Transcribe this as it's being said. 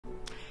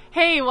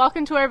Hey,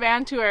 welcome to our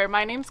van tour.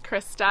 My name's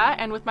Krista,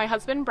 and with my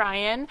husband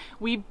Brian,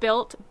 we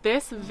built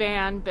this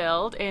van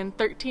build in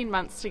 13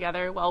 months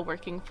together while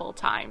working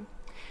full-time.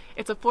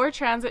 It's a Ford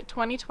Transit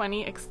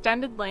 2020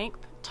 extended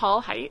length,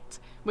 tall height,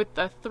 with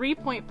the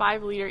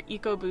 3.5 liter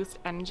EcoBoost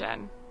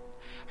engine.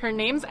 Her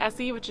name's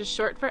Essy, which is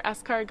short for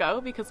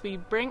Escargot, because we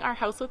bring our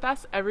house with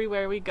us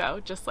everywhere we go,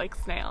 just like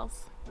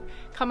snails.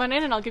 Come on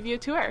in and I'll give you a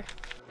tour.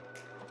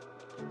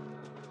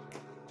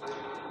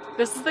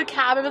 This is the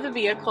cab of the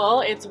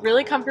vehicle. It's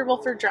really comfortable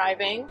for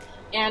driving,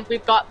 and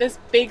we've got this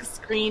big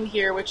screen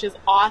here, which is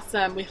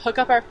awesome. We hook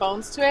up our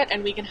phones to it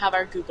and we can have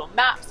our Google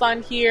Maps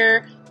on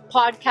here,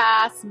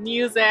 podcasts,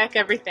 music,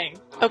 everything.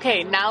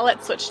 Okay, now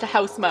let's switch to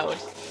house mode.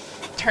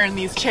 Turn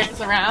these chairs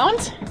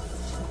around.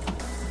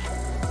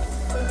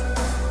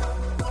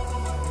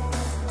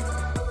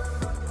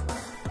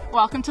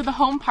 Welcome to the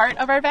home part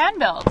of our van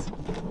build.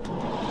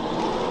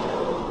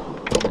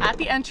 At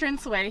the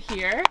entranceway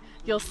here,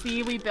 you'll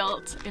see we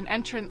built an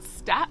entrance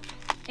step,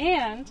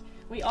 and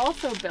we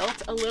also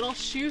built a little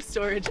shoe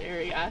storage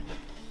area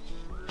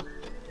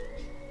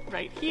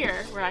right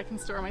here where I can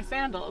store my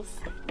sandals.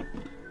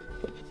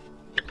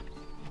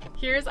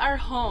 Here's our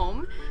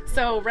home.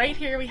 So right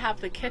here we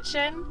have the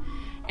kitchen,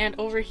 and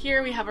over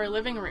here we have our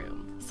living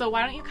room. So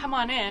why don't you come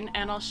on in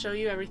and I'll show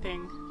you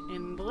everything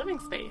in the living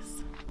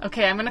space.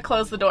 Okay, I'm gonna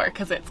close the door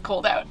because it's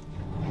cold out.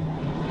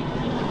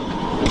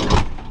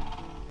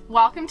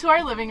 Welcome to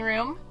our living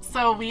room.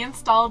 So we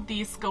installed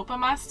these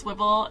Scopama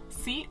swivel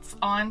seats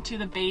onto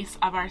the base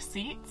of our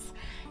seats,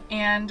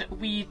 and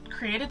we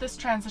created this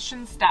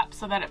transition step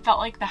so that it felt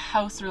like the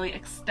house really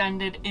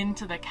extended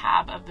into the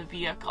cab of the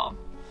vehicle.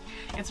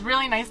 It's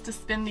really nice to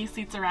spin these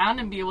seats around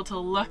and be able to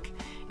look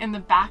in the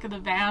back of the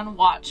van,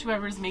 watch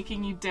whoever's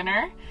making you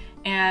dinner,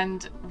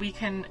 and we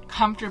can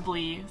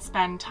comfortably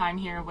spend time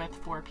here with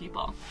 4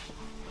 people.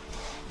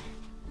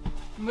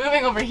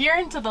 Moving over here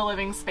into the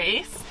living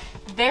space,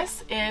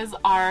 this is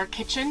our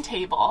kitchen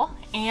table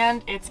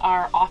and it's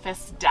our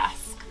office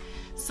desk.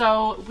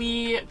 So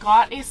we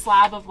got a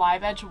slab of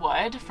live edge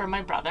wood from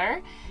my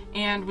brother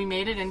and we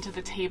made it into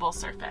the table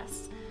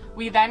surface.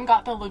 We then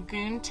got the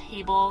Lagoon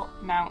table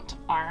mount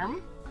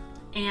arm,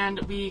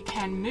 and we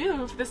can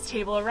move this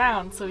table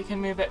around, so we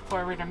can move it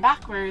forward and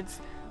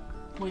backwards.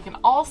 We can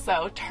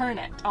also turn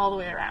it all the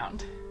way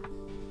around.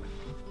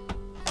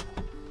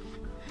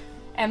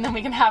 And then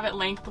we can have it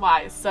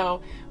lengthwise.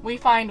 So we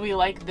find we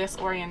like this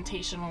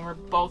orientation when we're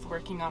both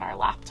working on our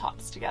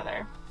laptops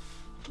together.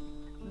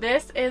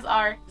 This is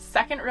our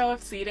second row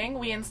of seating.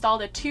 We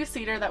installed a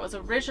 2-seater that was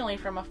originally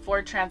from a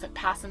Ford Transit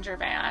passenger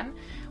van.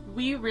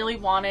 We really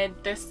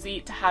wanted this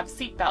seat to have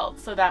seat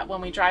belts so that when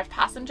we drive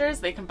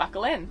passengers, they can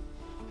buckle in.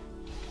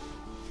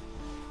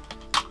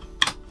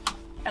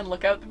 And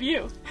look out the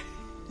view.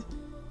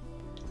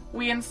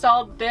 We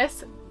installed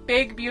this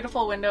big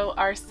beautiful window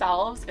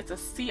ourselves. It's a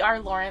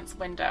C.R. Lawrence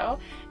window,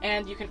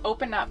 and you can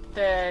open up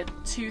the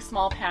 2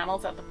 small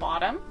panels at the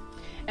bottom.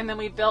 And then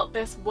we built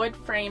this wood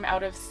frame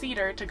out of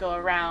cedar to go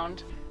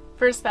around.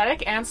 For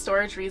aesthetic and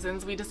storage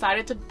reasons, we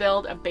decided to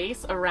build a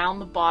base around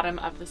the bottom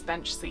of this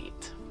bench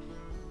seat.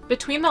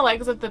 Between the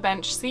legs of the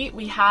bench seat,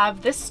 we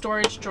have this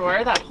storage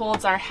drawer that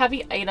holds our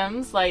heavy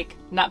items like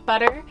nut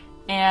butter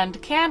and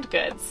canned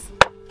goods.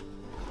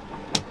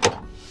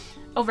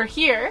 Over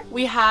here,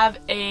 we have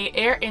an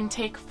air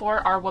intake for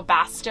our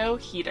Webasto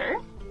heater.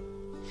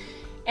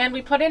 And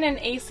we put in an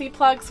AC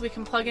plug so we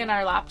can plug in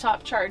our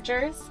laptop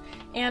chargers,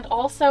 and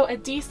also a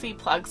DC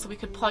plug so we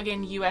could plug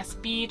in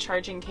USB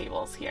charging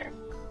cables here.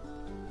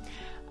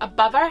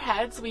 Above our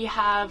heads, we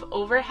have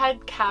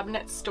overhead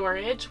cabinet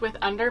storage with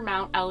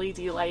under-mount LED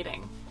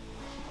lighting.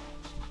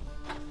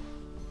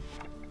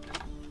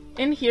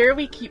 In here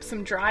we keep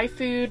some dry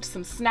food,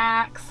 some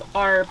snacks,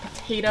 our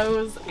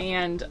potatoes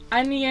and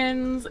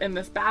onions in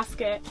this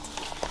basket.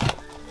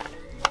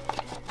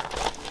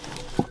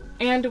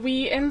 And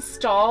we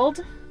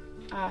installed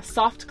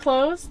soft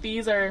close.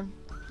 These are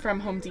from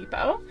Home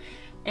Depot,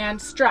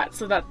 and struts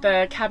so that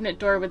the cabinet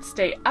door would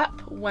stay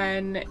up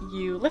when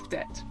you lift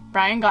it.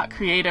 Brian got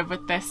creative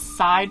with this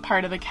side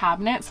part of the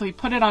cabinet, so we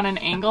put it on an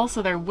angle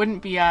so there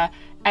wouldn't be a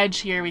edge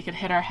here we could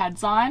hit our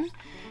heads on.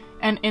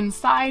 And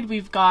inside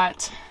we've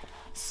got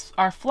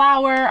our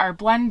flour, our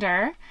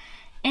blender,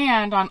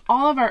 and on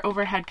all of our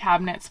overhead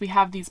cabinets we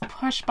have these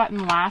push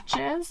button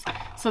latches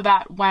so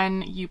that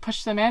when you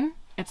push them in,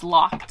 it's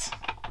locked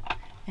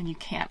and you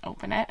can't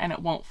open it and it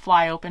won't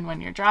fly open when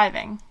you're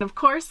driving. And of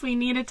course, we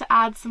needed to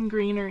add some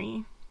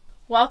greenery.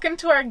 Welcome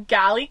to our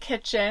galley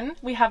kitchen.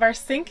 We have our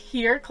sink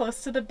here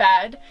close to the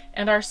bed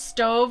and our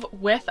stove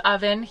with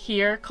oven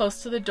here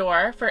close to the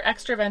door for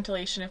extra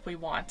ventilation if we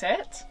want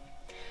it.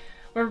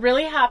 We're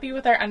really happy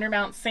with our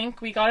undermount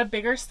sink. We got a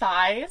bigger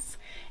size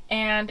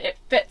and it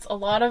fits a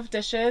lot of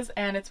dishes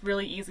and it's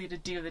really easy to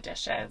do the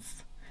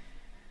dishes.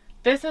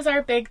 This is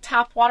our big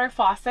tap water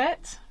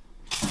faucet.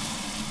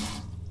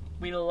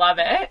 We love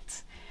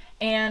it.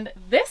 And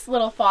this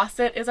little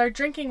faucet is our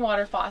drinking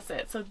water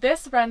faucet. So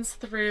this runs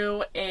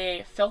through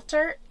a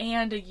filter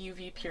and a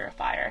UV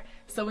purifier.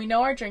 So we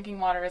know our drinking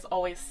water is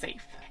always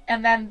safe.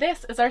 And then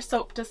this is our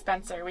soap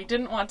dispenser. We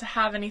didn't want to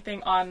have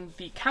anything on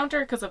the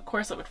counter because of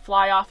course it would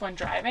fly off when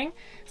driving.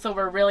 So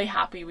we're really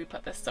happy we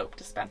put this soap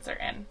dispenser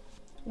in.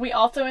 We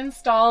also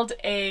installed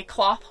a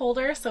cloth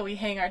holder so we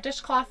hang our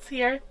dishcloths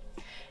here.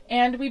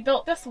 And we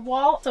built this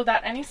wall so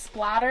that any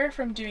splatter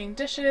from doing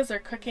dishes or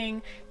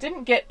cooking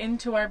didn't get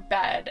into our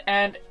bed,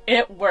 and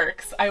it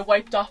works. I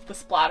wiped off the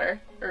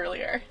splatter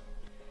earlier.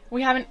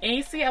 We have an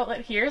AC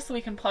outlet here so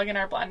we can plug in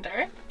our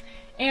blender.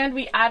 And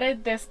we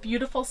added this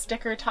beautiful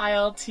sticker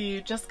tile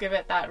to just give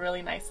it that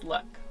really nice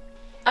look.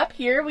 Up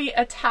here we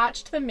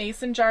attached the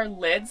mason jar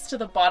lids to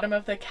the bottom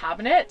of the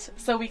cabinet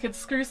so we could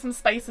screw some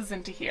spices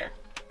into here.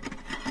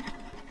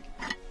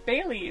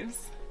 Bay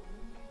leaves.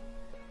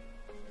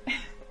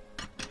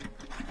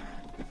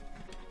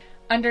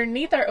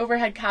 Underneath our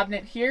overhead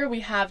cabinet here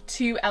we have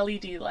 2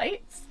 LED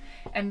lights,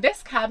 and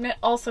this cabinet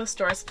also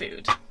stores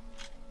food.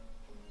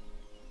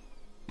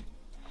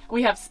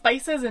 We have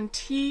spices and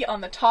tea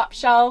on the top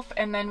shelf,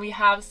 and then we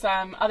have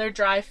some other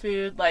dry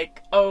food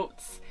like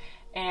oats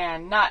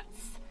and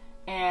nuts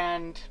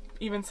and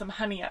even some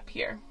honey up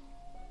here.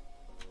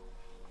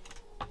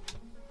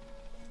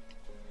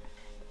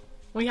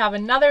 We have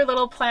another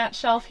little plant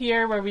shelf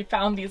here where we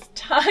found these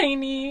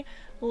tiny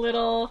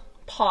little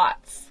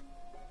pots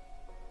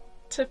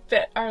to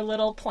fit our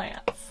little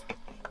plants.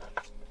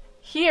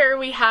 Here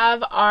we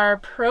have our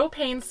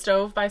propane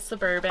stove by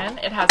Suburban.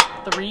 It has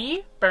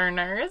 3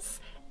 burners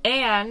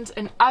and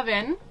an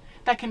oven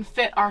that can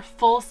fit our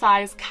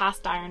full-size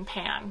cast iron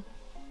pan.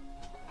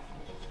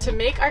 To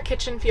make our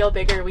kitchen feel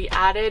bigger, we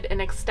added an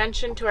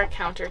extension to our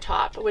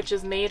countertop, which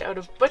is made out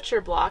of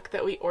butcher block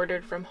that we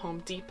ordered from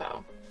Home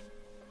Depot.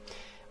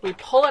 We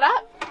pull it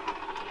up,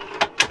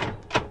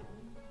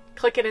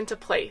 click it into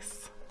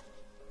place.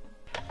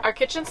 Our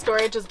kitchen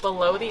storage is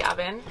below the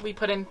oven. We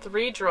put in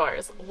 3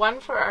 drawers, one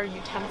for our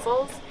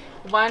utensils,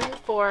 one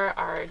for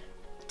our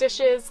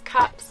dishes,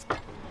 cups,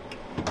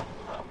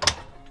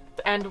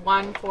 and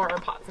one for our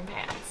pots and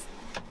pans.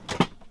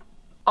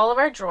 All of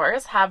our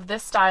drawers have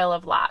this style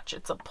of latch.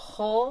 It's a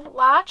pull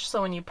latch,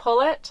 so when you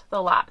pull it,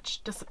 the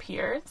latch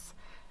disappears,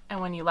 and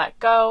when you let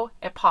go,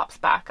 it pops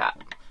back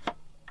up.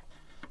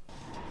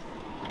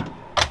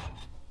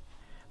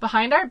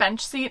 Behind our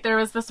bench seat, there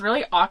was this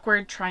really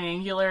awkward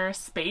triangular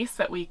space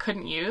that we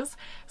couldn't use.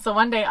 So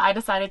one day I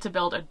decided to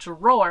build a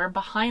drawer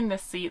behind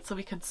this seat so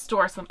we could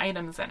store some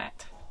items in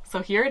it.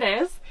 So here it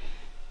is.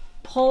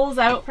 Pulls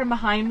out from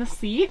behind the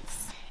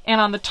seats. And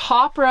on the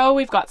top row,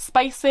 we've got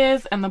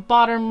spices, and the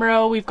bottom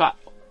row, we've got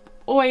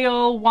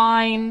oil,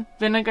 wine,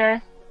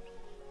 vinegar.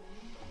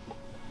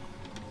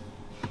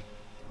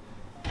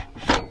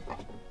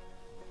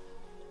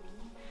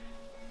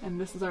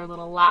 And this is our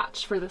little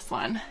latch for this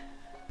one.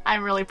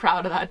 I'm really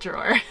proud of that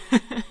drawer.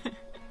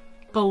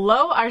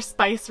 Below our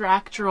spice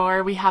rack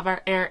drawer, we have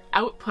our air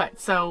output.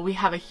 So we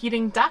have a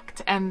heating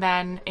duct and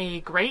then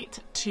a grate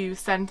to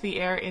send the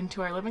air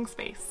into our living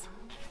space.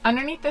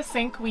 Underneath the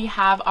sink, we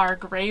have our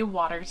gray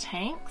water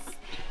tanks.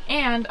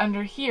 And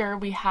under here,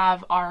 we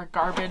have our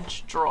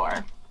garbage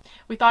drawer.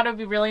 We thought it would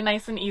be really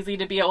nice and easy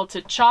to be able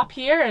to chop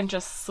here and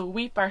just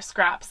sweep our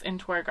scraps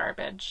into our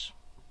garbage.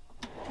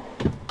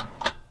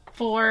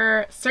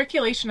 For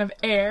circulation of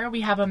air,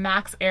 we have a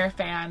max air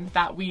fan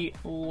that we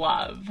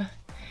love.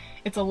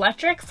 It's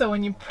electric, so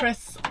when you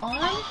press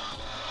on,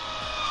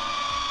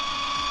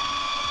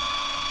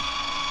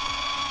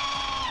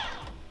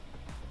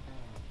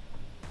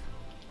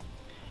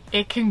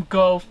 it can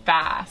go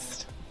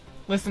fast.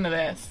 Listen to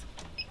this.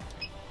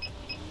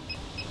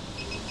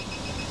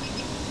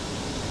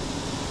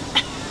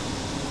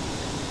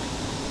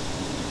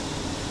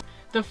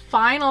 The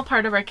final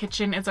part of our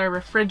kitchen is our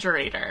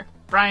refrigerator,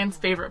 Brian's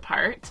favorite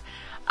part.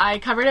 I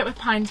covered it with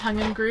pine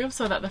tongue and groove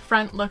so that the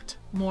front looked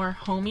more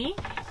homey,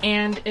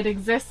 and it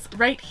exists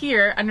right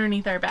here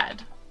underneath our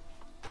bed.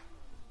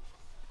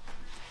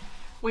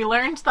 We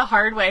learned the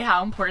hard way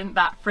how important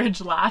that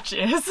fridge latch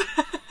is.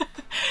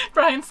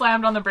 Brian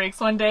slammed on the brakes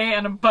one day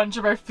and a bunch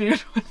of our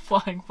food went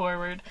flying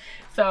forward.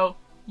 So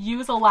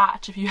use a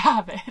latch if you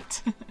have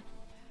it.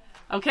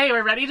 Okay,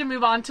 we're ready to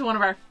move on to one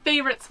of our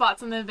favorite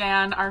spots in the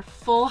van, our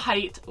full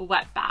height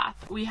wet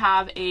bath. We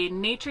have a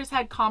Nature's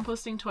Head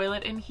composting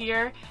toilet in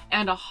here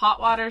and a hot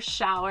water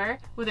shower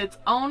with its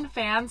own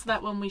fan so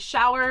that when we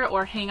shower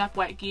or hang up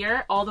wet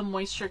gear, all the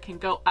moisture can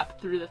go up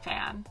through the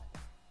fan.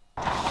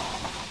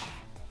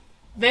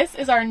 This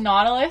is our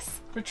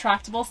Nautilus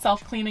retractable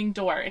self-cleaning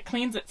door. It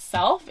cleans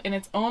itself in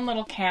its own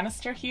little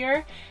canister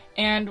here,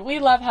 and we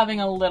love having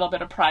a little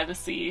bit of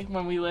privacy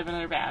when we live in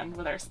a van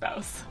with our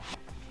spouse.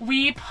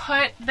 We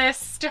put this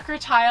sticker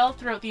tile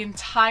throughout the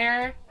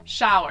entire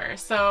shower.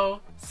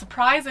 So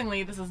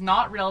surprisingly, this is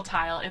not real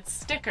tile, it's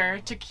sticker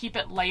to keep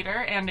it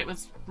lighter, and it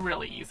was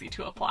really easy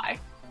to apply.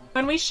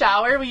 When we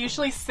shower, we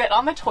usually sit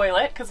on the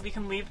toilet because we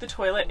can leave the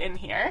toilet in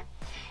here.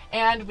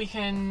 And we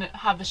can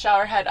have the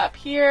shower head up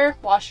here,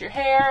 wash your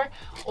hair,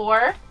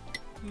 or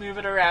move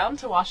it around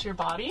to wash your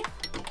body.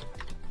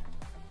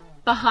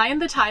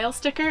 Behind the tile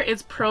sticker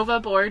is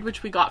Prova board,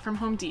 which we got from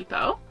Home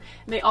Depot.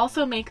 And they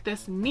also make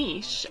this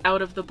niche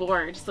out of the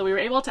board, so we were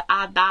able to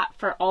add that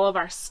for all of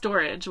our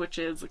storage, which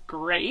is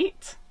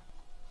great.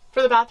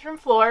 For the bathroom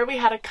floor, we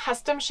had a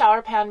custom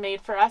shower pan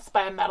made for us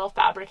by a metal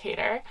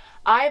fabricator.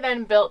 I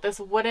then built this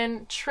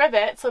wooden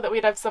trivet so that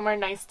we'd have somewhere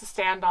nice to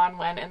stand on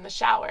when in the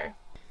shower.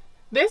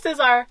 This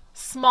is our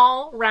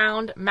small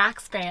round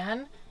max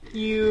fan.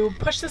 You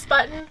push this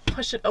button,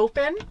 push it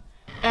open,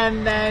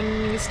 and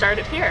then you start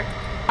it here.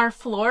 Our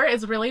floor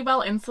is really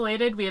well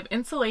insulated. We have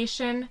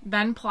insulation,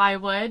 then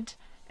plywood,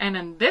 and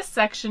in this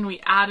section we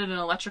added an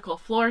electrical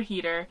floor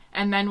heater,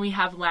 and then we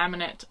have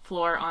laminate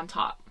floor on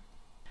top.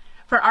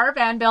 For our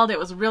van build, it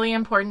was really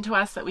important to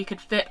us that we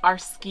could fit our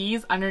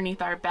skis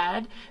underneath our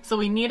bed, so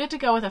we needed to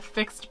go with a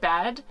fixed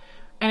bed,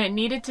 and it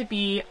needed to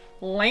be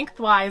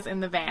lengthwise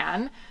in the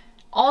van.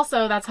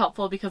 Also, that's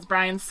helpful because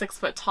Brian's 6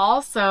 foot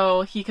tall,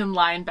 so he can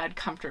lie in bed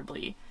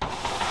comfortably.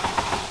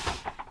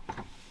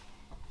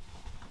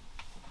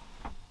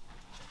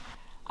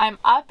 I'm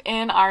up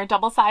in our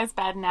double-sized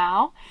bed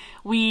now.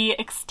 We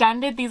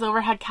extended these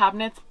overhead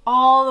cabinets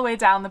all the way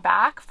down the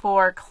back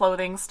for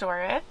clothing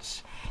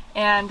storage.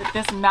 And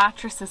this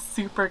mattress is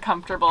super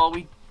comfortable.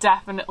 We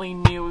definitely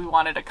knew we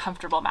wanted a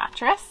comfortable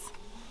mattress.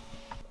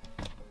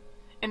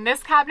 In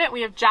this cabinet,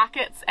 we have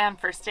jackets and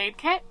first aid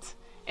kit.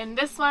 In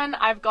this one,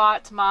 I've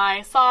got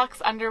my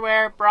socks,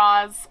 underwear,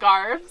 bras,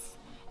 scarves.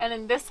 And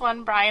in this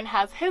one, Brian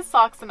has his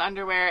socks and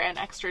underwear and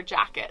extra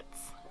jackets.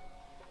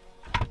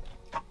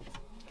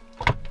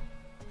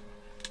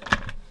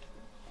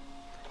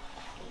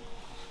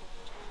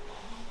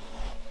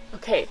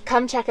 Okay,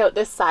 come check out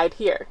this side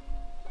here.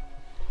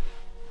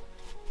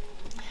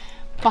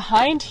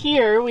 Behind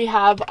here we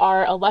have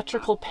our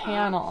electrical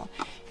panel.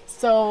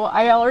 So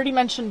I already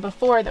mentioned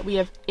before that we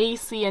have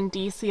AC and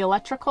DC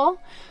electrical.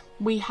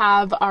 We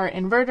have our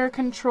inverter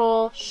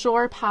control,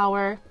 shore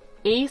power,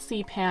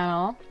 AC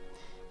panel,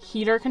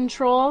 heater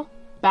control,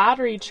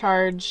 battery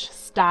charge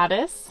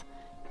status,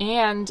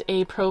 and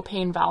a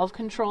propane valve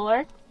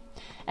controller.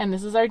 And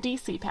this is our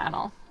DC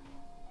panel.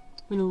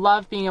 We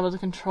love being able to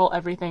control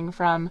everything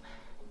from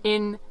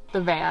in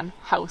the van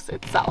house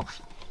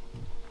itself.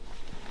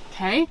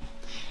 Okay.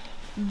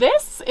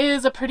 This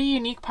is a pretty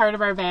unique part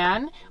of our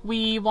van.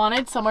 We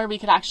wanted somewhere we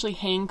could actually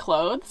hang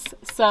clothes.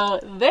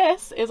 So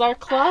this is our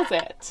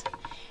closet.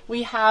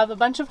 We have a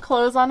bunch of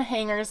clothes on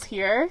hangers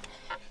here,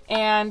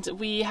 and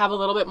we have a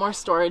little bit more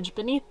storage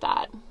beneath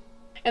that.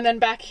 And then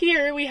back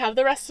here we have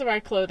the rest of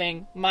our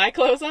clothing. My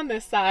clothes on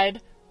this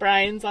side,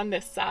 Brian's on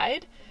this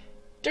side,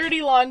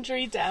 dirty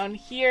laundry down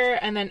here,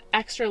 and then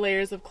extra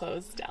layers of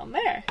clothes down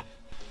there.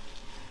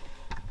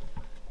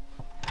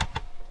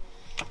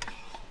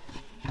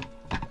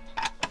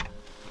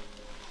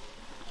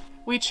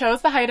 We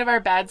chose the height of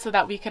our bed so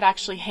that we could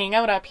actually hang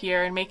out up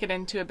here and make it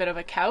into a bit of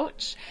a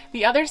couch.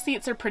 The other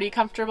seats are pretty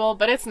comfortable,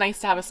 but it's nice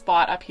to have a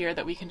spot up here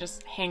that we can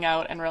just hang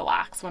out and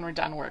relax when we're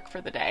done work for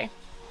the day.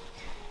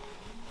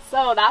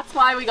 So that's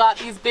why we got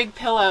these big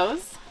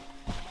pillows,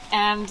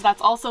 and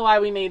that's also why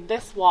we made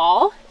this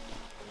wall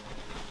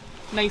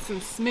nice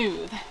and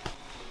smooth.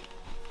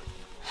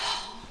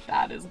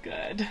 That is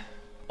good.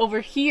 Over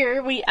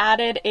here, we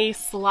added a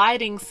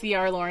sliding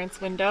C.R.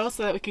 Lawrence window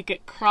so that we could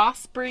get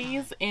cross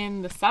breeze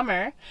in the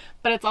summer,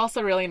 but it's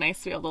also really nice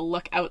to be able to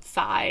look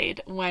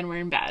outside when we're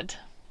in bed.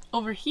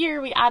 Over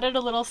here, we added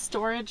a little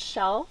storage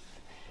shelf.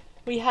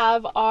 We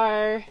have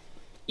our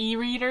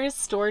e-readers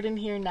stored in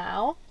here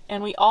now,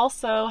 and we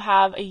also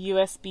have a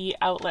USB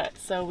outlet,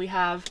 so we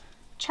have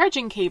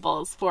charging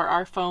cables for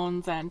our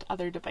phones and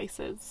other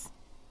devices.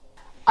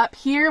 Up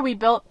here we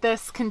built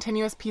this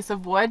continuous piece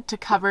of wood to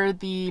cover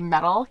the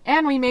metal,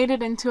 and we made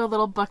it into a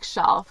little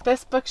bookshelf.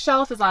 This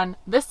bookshelf is on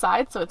this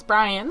side, so it's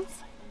Brian's,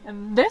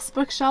 and this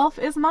bookshelf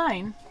is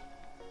mine.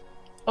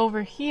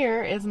 Over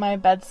here is my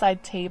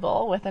bedside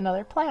table with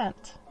another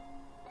plant.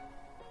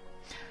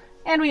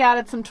 And we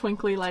added some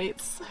twinkly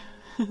lights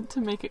to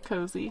make it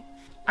cozy.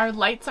 Our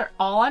lights are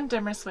all on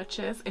dimmer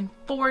switches in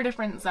 4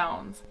 different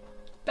zones.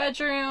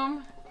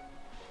 Bedroom,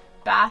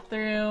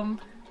 bathroom,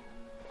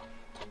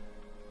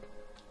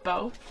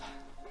 both,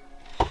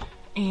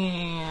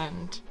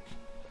 and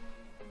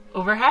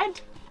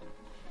overhead,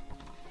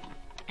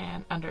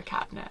 and under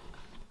cabinet.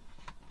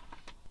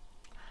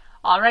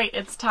 Alright,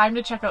 it's time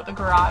to check out the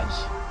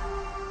garage.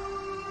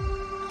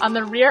 On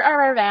the rear of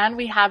our van,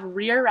 we have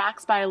rear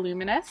racks by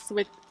Illuminous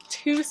with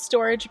 2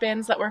 storage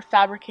bins that were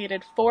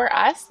fabricated for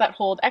us that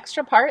hold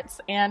extra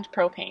parts and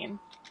propane.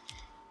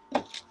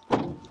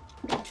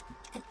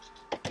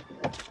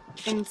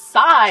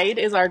 Inside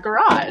is our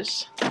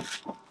garage.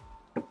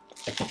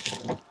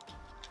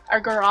 Our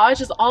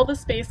garage is all the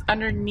space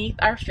underneath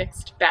our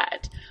fixed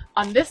bed.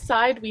 On this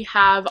side we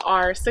have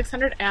our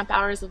 600 amp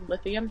hours of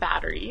lithium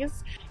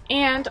batteries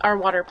and our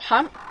water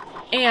pump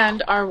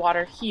and our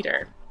water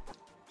heater.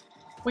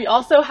 We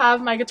also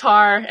have my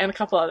guitar and a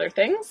couple other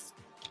things.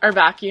 Our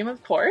vacuum,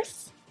 of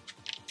course.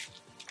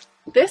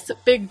 This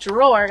big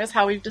drawer is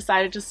how we've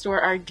decided to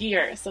store our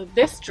gear. So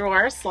this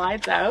drawer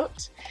slides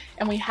out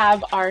and we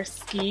have our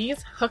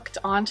skis hooked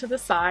onto the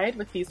side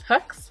with these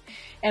hooks,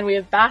 and we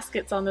have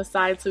baskets on the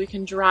side so we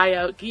can dry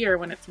out gear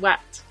when it's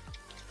wet.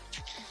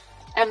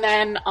 And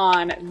then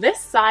on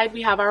this side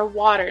we have our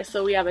water.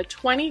 So we have a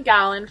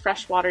 20-gallon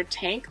freshwater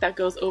tank that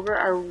goes over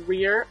our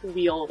rear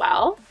wheel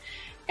well.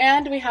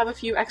 And we have a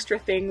few extra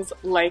things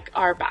like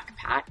our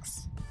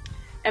backpacks.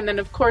 And then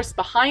of course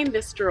behind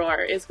this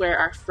drawer is where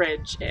our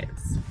fridge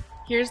is.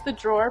 Here's the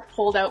drawer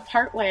pulled out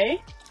part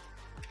way.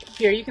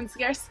 Here you can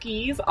see our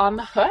skis on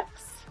the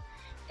hooks.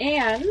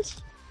 And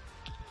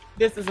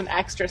this is an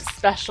extra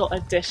special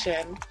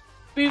edition,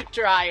 boot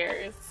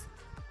dryers.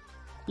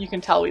 You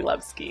can tell we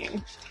love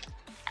skiing.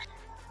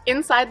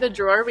 Inside the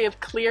drawer we have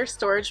clear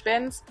storage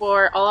bins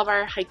for all of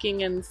our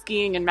hiking and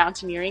skiing and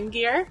mountaineering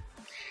gear.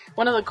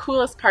 One of the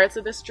coolest parts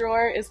of this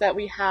drawer is that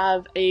we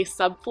have a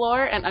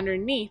subfloor, and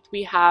underneath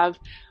we have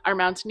our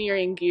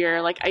mountaineering gear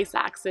like ice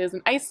axes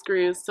and ice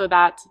screws so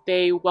that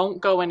they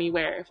won't go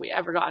anywhere if we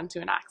ever got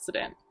into an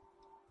accident.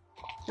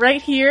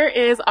 Right here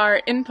is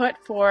our input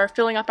for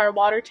filling up our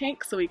water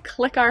tank. So we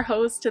click our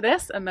hose to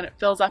this and then it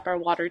fills up our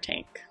water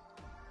tank.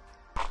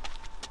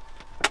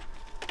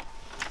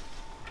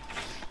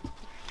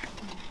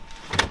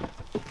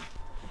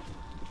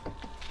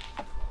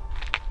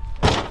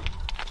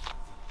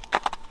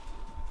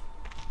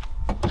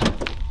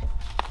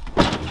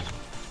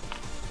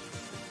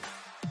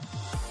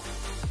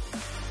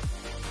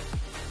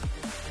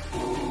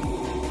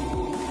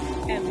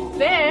 And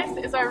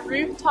this is our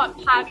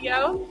rooftop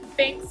patio,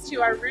 thanks to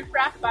our roof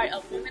rack by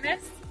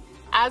Illuminous.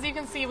 As you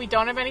can see, we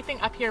don't have anything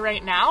up here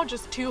right now,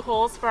 just 2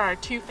 holes for our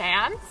 2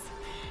 fans.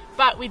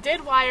 But we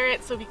did wire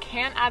it so we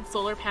can add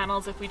solar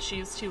panels if we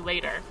choose to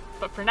later.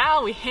 But for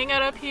now, we hang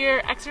out up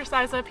here,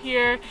 exercise up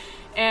here,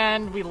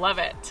 and we love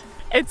it.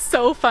 It's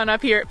so fun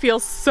up here. It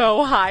feels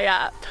so high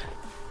up.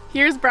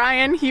 Here's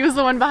Brian. He was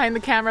the one behind the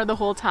camera the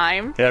whole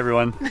time. Hey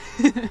everyone.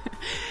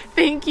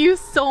 Thank you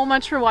so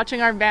much for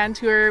watching our van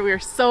tour. We're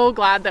so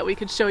glad that we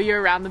could show you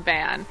around the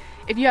van.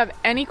 If you have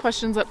any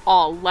questions at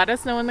all, let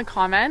us know in the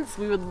comments.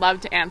 We would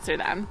love to answer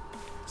them.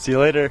 See you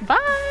later.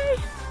 Bye.